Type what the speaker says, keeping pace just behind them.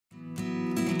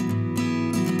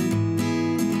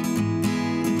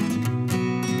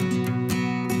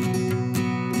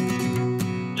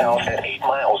south at 8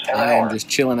 miles an I am hour. just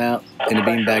chilling out in a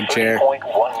beanbag chair,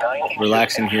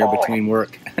 relaxing here between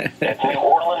work. At New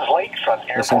Orleans Lakefront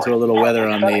Airport. Listen to a little weather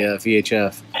on the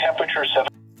VHF. Temperature 7.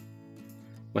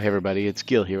 Well, hey everybody, it's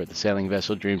Gil here at the sailing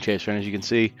vessel Dreamchaser, and as you can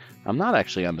see, I'm not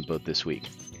actually on the boat this week.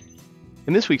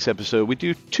 In this week's episode, we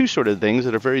do two sort of things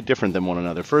that are very different than one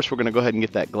another. First, we're going to go ahead and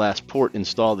get that glass port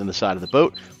installed in the side of the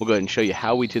boat. We'll go ahead and show you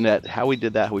how we did that, how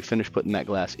we finished putting that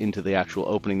glass into the actual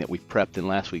opening that we prepped in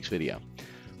last week's video.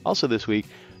 Also this week,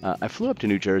 I flew up to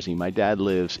New Jersey. My dad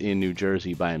lives in New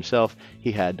Jersey by himself.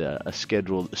 He had a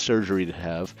scheduled surgery to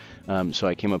have, so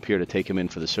I came up here to take him in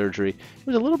for the surgery. It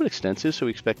was a little bit extensive, so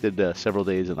we expected several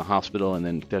days in the hospital and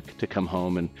then to come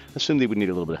home, and assumed he would need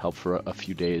a little bit of help for a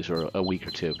few days or a week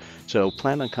or two. So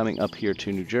planned on coming up here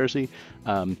to New Jersey,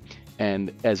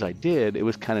 and as I did, it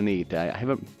was kind of neat. I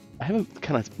haven't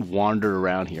kind of wandered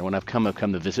around here. When I've come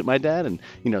to visit my dad and,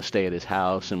 you know, stay at his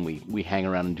house, and we hang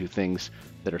around and do things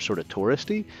that are sort of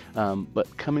touristy,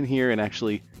 but coming here and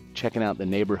actually checking out the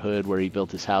neighborhood where he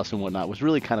built his house and whatnot was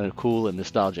really kind of cool and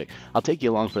nostalgic. I'll take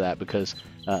you along for that because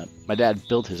my dad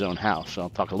built his own house, so I'll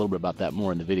talk a little bit about that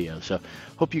more in the video. So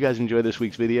hope you guys enjoy this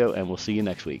week's video, and we'll see you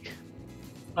next week.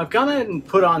 I've gone ahead and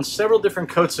put on several different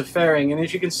coats of fairing, and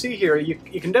as you can see here, you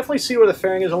can definitely see where the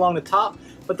fairing is along the top,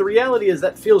 but the reality is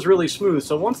that feels really smooth.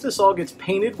 So once this all gets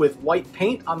painted with white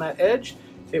paint on that edge,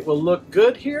 it will look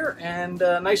good here and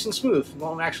nice and smooth. You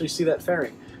won't actually see that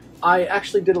fairing. I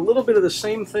actually did a little bit of the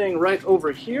same thing right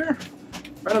over here,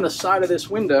 right on the side of this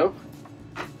window.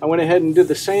 I went ahead and did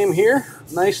the same here,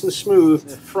 nice and smooth,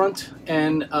 the front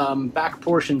and back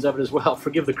portions of it as well.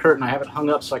 Forgive the curtain, I have it hung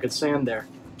up so I could sand there.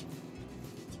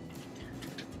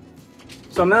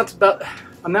 So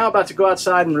I'm now about to go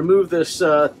outside and remove this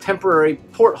temporary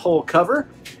porthole cover.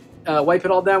 Wipe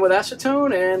it all down with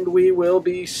acetone, and we will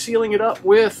be sealing it up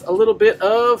with a little bit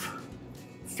of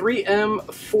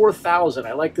 3M 4000.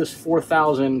 I like this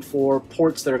 4000 for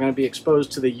ports that are going to be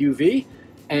exposed to the UV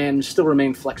and still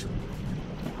remain flexible.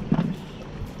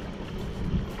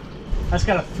 That's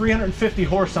got a 350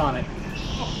 horse on it.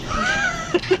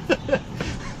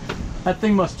 That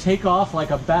thing must take off like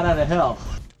a bat out of hell.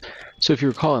 So if you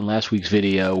recall in last week's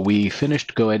video, we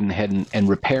finished going ahead and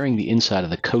repairing the inside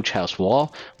of the coach house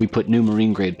wall. We put new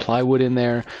marine grade plywood in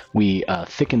there. We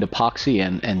thickened epoxy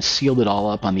and sealed it all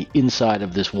up on the inside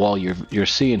of this wall you're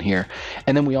seeing here.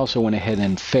 And then we also went ahead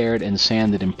and faired and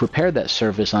sanded and prepared that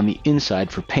surface on the inside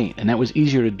for paint. And that was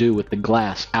easier to do with the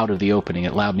glass out of the opening.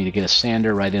 It allowed me to get a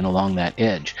sander right in along that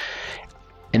edge.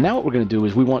 And now what we're going to do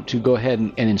is we want to go ahead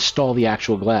and install the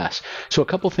actual glass. So a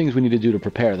couple things we need to do to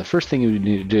prepare. The first thing we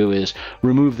need to do is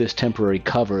remove this temporary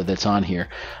cover that's on here.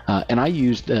 And I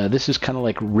used, this is kind of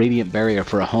like radiant barrier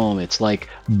for a home. It's like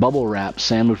bubble wrap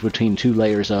sandwiched between two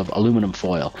layers of aluminum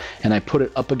foil. And I put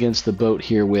it up against the boat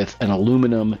here with an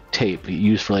aluminum tape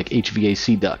used for like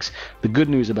HVAC ducts. The good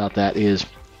news about that is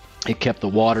it kept the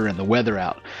water and the weather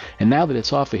out. And now that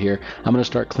it's off of here, I'm going to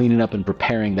start cleaning up and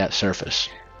preparing that surface.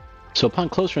 So upon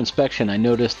closer inspection, I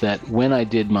noticed that when I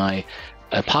did my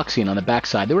epoxy on the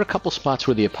backside, there were a couple spots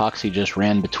where the epoxy just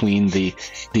ran between the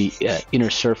inner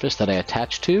surface that I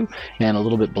attached to and a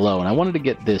little bit below. And I wanted to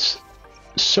get this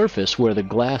surface where the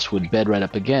glass would bed right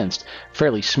up against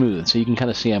fairly smooth. So you can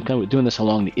kind of see I'm kind of doing this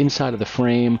along the inside of the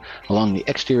frame, along the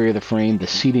exterior of the frame, the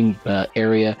seating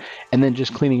area, and then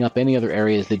just cleaning up any other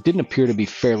areas that didn't appear to be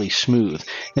fairly smooth.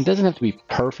 It doesn't have to be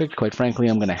perfect. Quite frankly,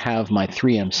 I'm going to have my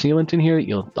 3M sealant in here.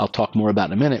 I'll talk more about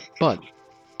in a minute, but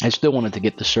I still wanted to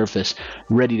get the surface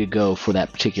ready to go for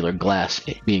that particular glass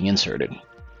being inserted.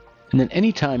 And then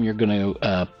anytime you're going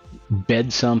to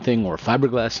bed something or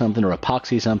fiberglass something or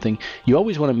epoxy something, you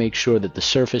always want to make sure that the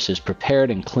surface is prepared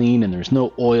and clean and there's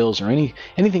no oils or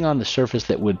anything on the surface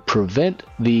that would prevent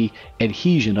the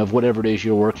adhesion of whatever it is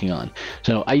you're working on.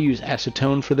 So I use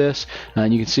acetone for this,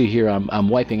 and you can see here I'm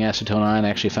wiping acetone on. I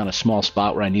actually found a small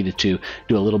spot where I needed to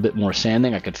do a little bit more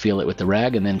sanding. I could feel it with the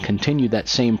rag, and then continue that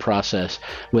same process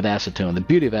with acetone. The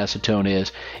beauty of acetone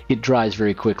is it dries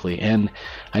very quickly, and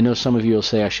I know some of you will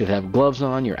say I should have gloves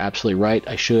on. You're absolutely right,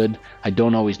 I should. I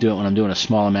don't always do it when I'm doing a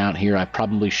small amount here. I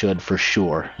probably should for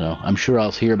sure. So I'm sure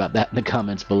I'll hear about that in the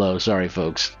comments below. Sorry,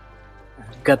 folks.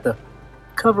 Got the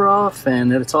cover off,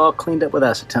 and it's all cleaned up with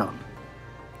acetone.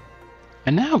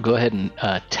 And now go ahead and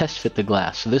test fit the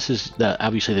glass. So this is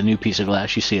obviously the new piece of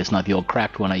glass. You see it's not the old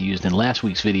cracked one I used in last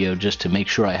week's video, just to make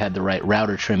sure I had the right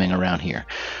router trimming around here.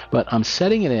 But I'm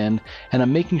setting it in, and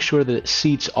I'm making sure that it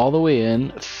seats all the way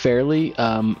in fairly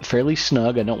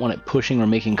snug. I don't want it pushing or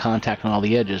making contact on all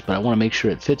the edges, but I want to make sure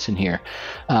it fits in here.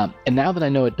 And now that I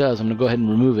know it does, I'm going to go ahead and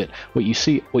remove it. What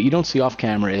you don't see off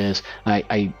camera is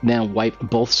I now wipe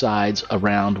both sides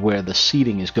around where the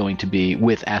seating is going to be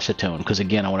with acetone, because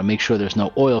again, I want to make sure there's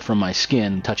no oil from my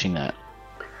skin touching that.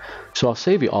 So I'll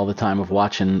save you all the time of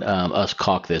watching us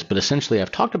caulk this, but essentially I've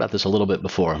talked about this a little bit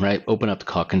before, right? Open up the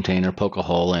caulk container, poke a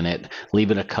hole in it, leave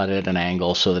it cut at an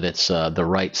angle so that it's the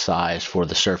right size for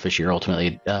the surface you're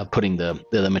ultimately putting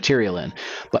the material in.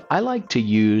 But I like to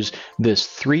use this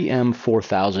 3M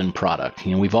 4000 product.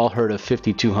 You know, we've all heard of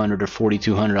 5200 or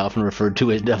 4200, often referred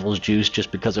to as devil's juice,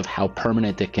 just because of how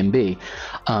permanent it can be.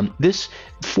 This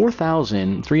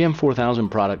 3M 4000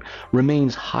 product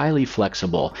remains highly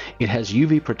flexible. It has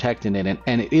UV protectant in it,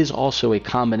 and it is also a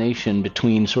combination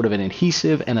between sort of an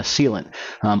adhesive and a sealant.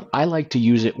 I like to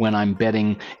use it when I'm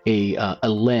bedding a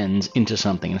lens into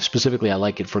something, and specifically I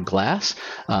like it for glass.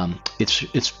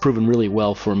 It's proven really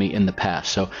well for me in the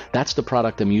past, so that's the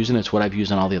product I'm using. It's what I've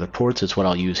used on all the other ports. It's what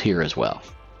I'll use here as well.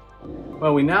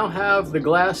 Well, we now have the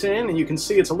glass in, and you can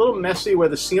see it's a little messy where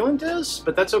the sealant is,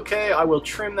 but that's okay. I will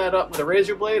trim that up with a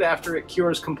razor blade after it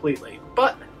cures completely.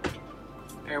 But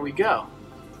there we go.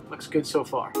 Looks good so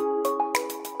far.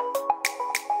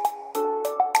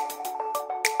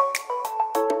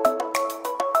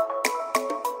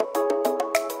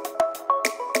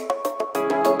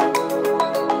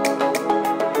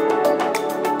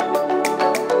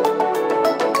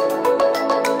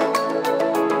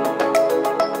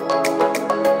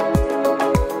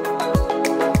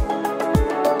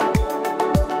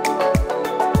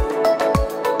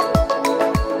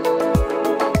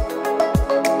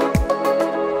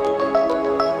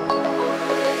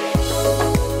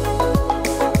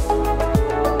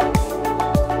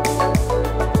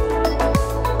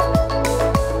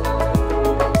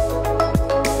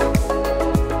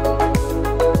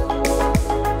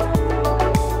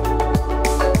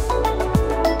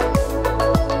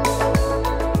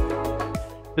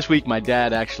 This week, my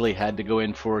dad actually had to go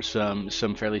in for some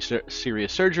fairly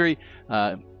serious surgery,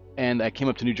 and I came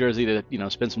up to New Jersey to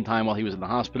spend some time while he was in the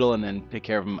hospital, and then take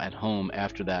care of him at home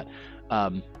after that.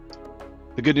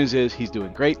 The good news is he's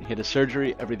doing great. He had a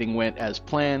surgery. Everything went as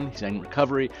planned. He's in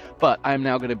recovery. But I'm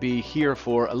now going to be here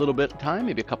for a little bit of time,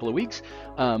 maybe a couple of weeks.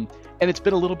 And it's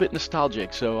been a little bit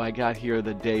nostalgic. So I got here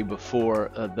the day before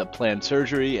the planned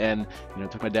surgery, and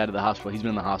took my dad to the hospital. He's been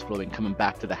in the hospital, been coming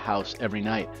back to the house every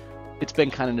night. It's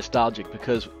been kind of nostalgic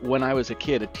because when I was a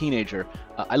kid, a teenager,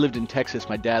 I lived in Texas.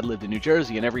 My dad lived in New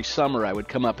Jersey, and every summer I would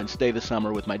come up and stay the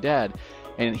summer with my dad.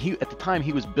 And at the time,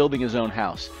 he was building his own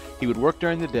house. He would work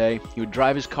during the day. He would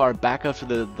drive his car back up to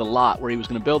the lot where he was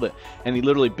going to build it, and he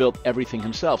literally built everything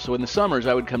himself. So in the summers,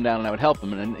 I would come down and I would help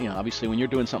him. And obviously, when you're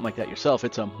doing something like that yourself,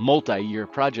 it's a multi-year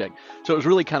project. So it was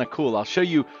really kind of cool. I'll show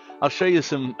you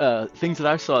some things that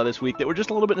I saw this week that were just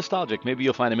a little bit nostalgic. Maybe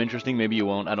you'll find them interesting, maybe you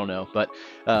won't, I don't know. But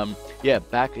yeah,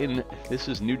 this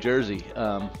is New Jersey.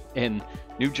 And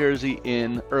New Jersey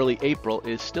in early April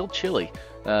is still chilly.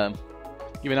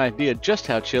 Give you an idea just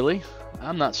how chilly.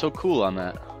 I'm not so cool on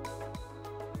that.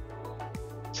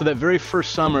 So that very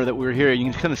first summer that we were here,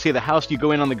 you can kind of see the house. You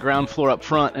go in on the ground floor up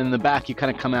front, and in the back you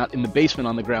kind of come out in the basement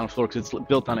on the ground floor because it's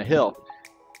built on a hill.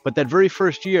 But that very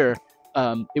first year,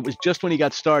 it was just when he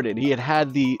got started. He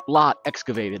had the lot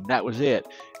excavated. That was it.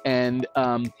 And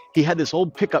he had this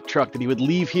old pickup truck that he would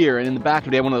leave here, and in the back of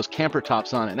it, he had one of those camper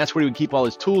tops on it. And that's where he would keep all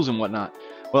his tools and whatnot.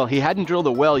 Well, he hadn't drilled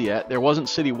a well yet. There wasn't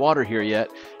city water here yet.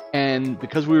 And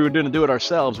because we were going to do it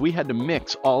ourselves, we had to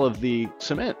mix all of the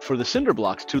cement for the cinder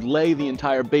blocks to lay the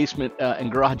entire basement and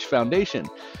garage foundation.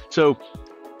 So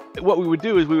what we would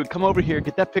do is we would come over here,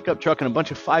 get that pickup truck and a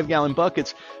bunch of 5-gallon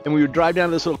buckets, and we would drive down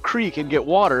to this little creek and get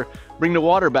water, bring the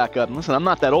water back up. And listen, I'm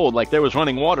not that old, like there was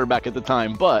running water back at the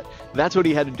time, but that's what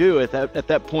he had to do at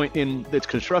that point in its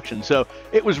construction. So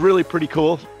it was really pretty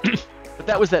cool. But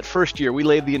that was that first year. We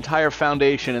laid the entire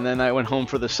foundation, and then I went home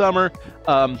for the summer,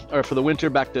 or for the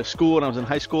winter, back to school when I was in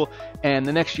high school. And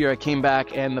the next year I came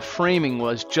back, and the framing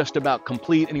was just about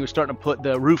complete, and he was starting to put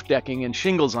the roof decking and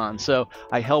shingles on. So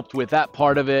I helped with that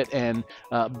part of it, and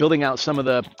building out some of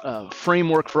the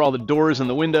framework for all the doors and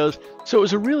the windows. So it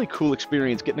was a really cool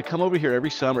experience getting to come over here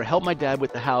every summer, help my dad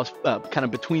with the house, kind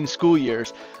of between school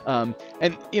years. And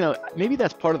maybe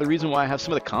that's part of the reason why I have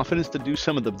some of the confidence to do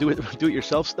some of the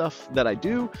do-it-yourself stuff that I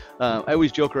do. I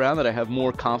always joke around that I have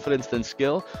more confidence than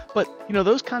skill, but you know,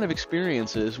 those kind of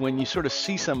experiences when you sort of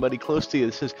see somebody close to you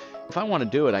that says, if I want to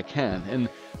do it, I can.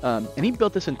 And he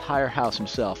built this entire house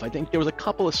himself. I think there was a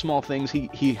couple of small things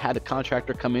he had a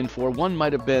contractor come in for. One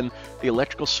might have been the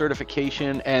electrical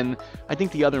certification, and I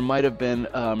think the other might have been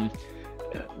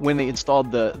when they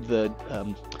installed the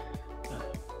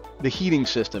heating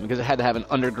system, because it had to have an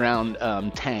underground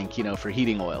tank, you know, for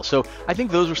heating oil. So I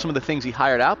think those were some of the things he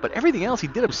hired out, but everything else he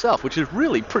did himself, which is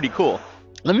really pretty cool.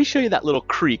 Let me show you that little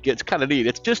creek. It's kind of neat.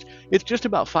 It's just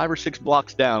about 5 or 6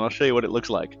 blocks down. I'll show you what it looks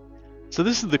like. So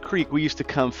this is the creek we used to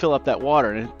come fill up that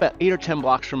water, and it's about 8 or 10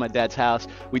 blocks from my dad's house.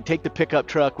 We'd take the pickup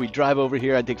truck, we'd drive over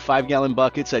here, I'd take 5-gallon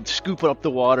buckets, I'd scoop up the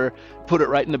water, put it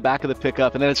right in the back of the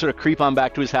pickup, and then I'd sort of creep on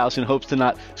back to his house in hopes to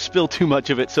not spill too much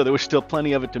of it, so there was still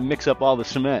plenty of it to mix up all the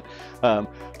cement.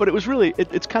 But it was really,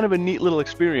 it's kind of a neat little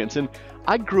experience. And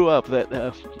I grew up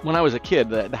that when I was a kid,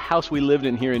 the house we lived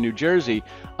in here in New Jersey,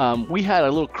 we had a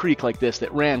little creek like this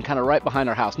that ran kind of right behind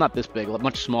our house, not this big,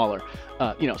 much smaller.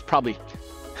 You know,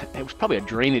 it was probably a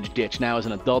drainage ditch now as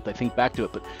an adult. I think back to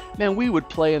it, but man, we would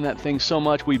play in that thing so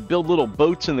much. We'd build little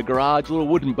boats in the garage, little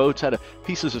wooden boats out of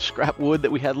pieces of scrap wood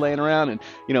that we had laying around. And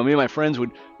you know, me and my friends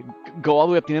would go all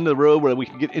the way up the end of the road where we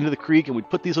could get into the creek, and we'd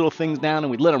put these little things down,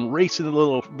 and we'd let them race in the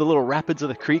little rapids of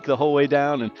the creek the whole way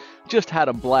down, and just had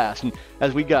a blast. And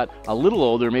as we got a little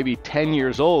older, maybe 10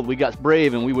 years old, we got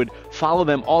brave, and we would follow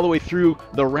them all the way through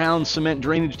the round cement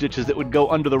drainage ditches that would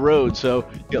go under the road. So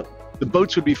you know, the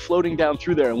boats would be floating down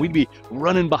through there, and we'd be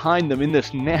running behind them in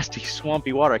this nasty,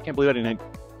 swampy water. I can't believe I didn't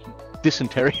have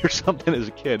dysentery or something as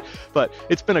a kid. But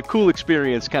it's been a cool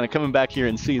experience kind of coming back here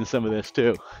and seeing some of this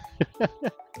too.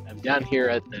 I'm down here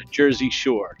at the Jersey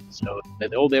Shore. So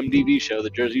the old MTV show,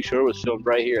 the Jersey Shore, was filmed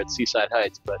right here at Seaside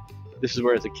Heights. But this is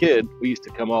where, as a kid, we used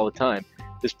to come all the time.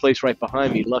 This place right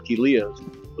behind me, Lucky Leo's,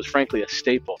 was frankly a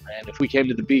staple. And if we came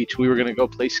to the beach, we were going to go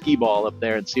play skee ball up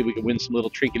there and see if we could win some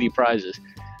little trinkety prizes.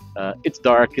 It's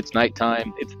dark, it's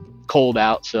nighttime, it's cold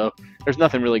out, so there's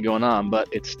nothing really going on, but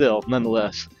it's still,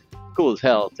 nonetheless, cool as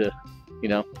hell to, you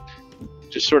know,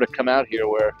 just sort of come out here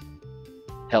where,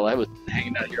 hell, I was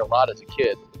hanging out here a lot as a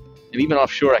kid. And even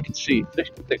offshore, I could see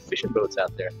fishing boats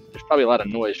out there. There's probably a lot of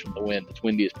noise from the wind. It's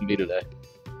windy as can be today.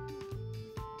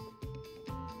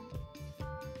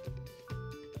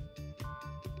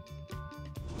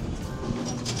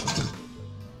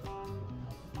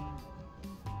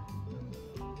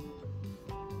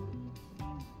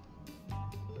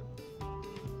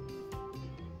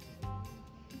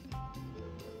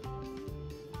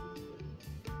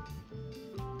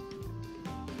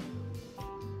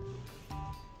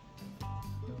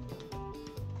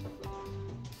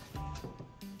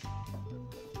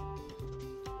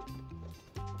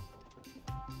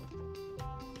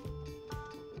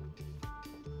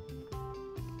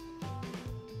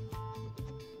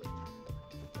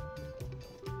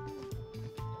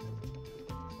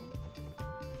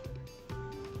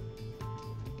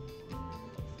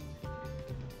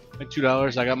 At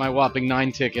 $2, I got my whopping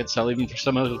 9 tickets. I'll leave them for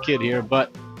some other kid here,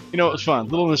 but you know, it was fun. A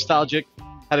little nostalgic.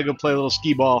 Had to go play a little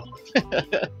skee ball.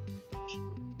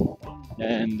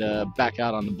 And back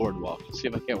out on the boardwalk. See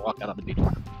if I can't walk out on the beach.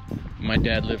 My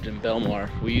dad lived in Belmar.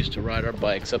 We used to ride our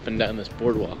bikes up and down this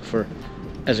boardwalk for,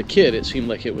 as a kid, it seemed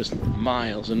like it was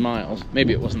miles and miles.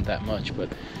 Maybe it wasn't that much, but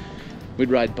we'd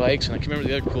ride bikes. And I can remember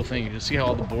the other cool thing. You can see how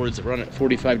all the boards that run at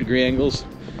 45-degree angles.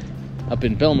 Up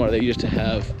in Belmar, they used to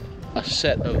have a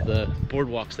set of the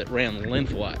boardwalks that ran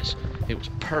lengthwise. It was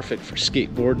perfect for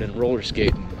skateboarding and roller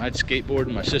skating. I'd skateboard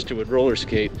and my sister would roller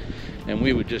skate, and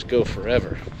we would just go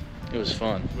forever. It was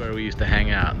fun. Where we used to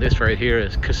hang out. This right here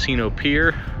is Casino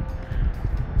Pier.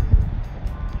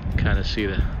 Kind of see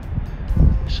the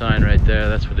sign right there.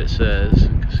 That's what it says,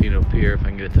 Casino Pier, if I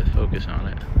can get it to focus on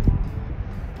it.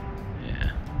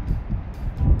 Yeah.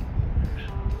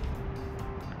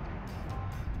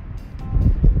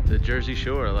 The Jersey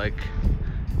Shore, like,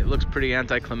 it looks pretty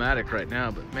anticlimactic right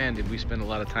now, but man, did we spend a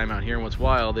lot of time out here. And what's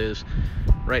wild is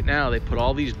right now they put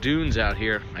all these dunes out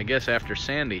here, I guess after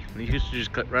Sandy. They used to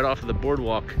just cut right off of the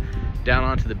boardwalk down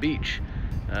onto the beach.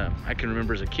 I can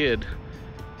remember as a kid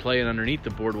playing underneath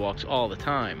the boardwalks all the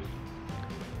time,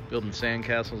 building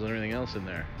sandcastles and everything else in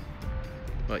there.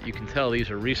 But you can tell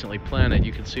these are recently planted.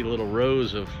 You can see the little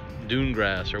rows of dune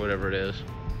grass or whatever it is.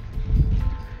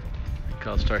 I think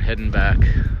I'll start heading back,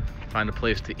 find a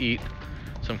place to eat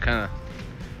some kind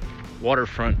of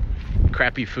waterfront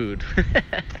crappy food.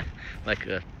 Like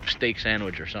a steak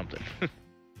sandwich or something.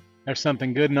 There's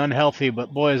something good and unhealthy,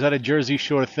 but boy, is that a Jersey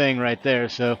Shore thing right there.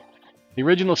 So the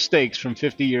original steaks from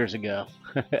 50 years ago.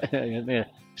 Yeah,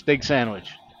 steak sandwich.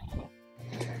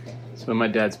 So in my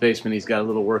dad's basement, he's got a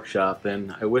little workshop,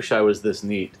 and I wish I was this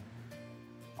neat.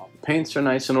 All the paints are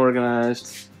nice and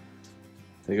organized.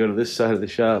 They go to this side of the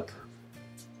shop.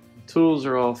 The tools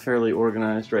are all fairly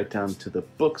organized, right down to the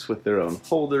books with their own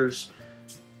holders.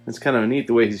 It's kind of neat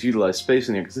the way he's utilized space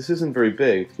in here, because this isn't very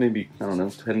big. It's maybe, I don't know,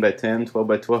 10 by 10, 12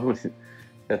 by 12.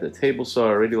 Got the table saw,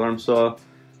 radial arm saw,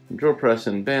 drill press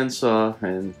and bandsaw,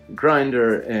 and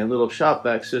grinder, and a little shop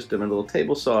vac system, and a little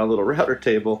table saw, a little router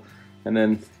table, and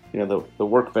then, you know, the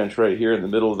workbench right here in the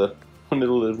middle of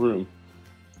the room.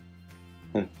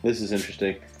 And this is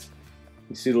interesting.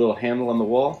 You see the little handle on the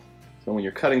wall? So when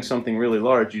you're cutting something really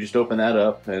large, you just open that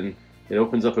up, and it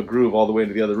opens up a groove all the way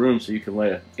into the other room, so you can lay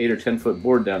a 8 or 10 foot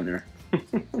board down there.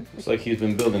 Looks like he's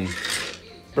been building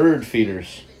bird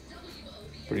feeders.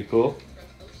 Pretty cool.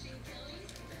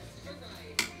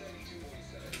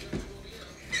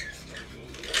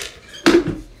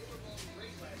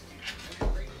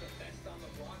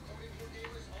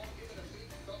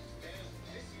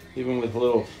 Even with a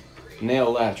little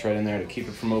nail latch right in there to keep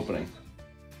it from opening.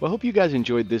 Well, I hope you guys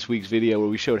enjoyed this week's video where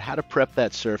we showed how to prep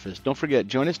that surface. Don't forget,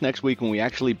 join us next week when we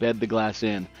actually bed the glass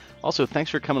in. Also, thanks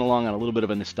for coming along on a little bit of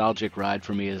a nostalgic ride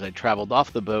for me as I traveled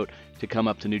off the boat to come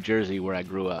up to New Jersey where I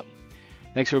grew up.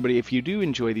 Thanks everybody. If you do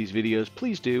enjoy these videos,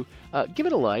 please do give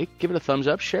it a like, give it a thumbs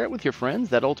up, share it with your friends.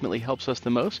 That ultimately helps us the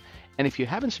most. And if you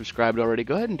haven't subscribed already,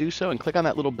 go ahead and do so and click on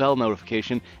that little bell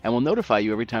notification and we'll notify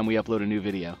you every time we upload a new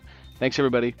video. Thanks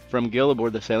everybody. From Gil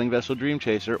aboard the sailing vessel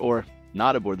Dreamchaser, or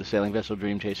not aboard the sailing vessel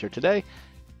Dreamchaser today,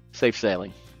 safe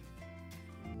sailing.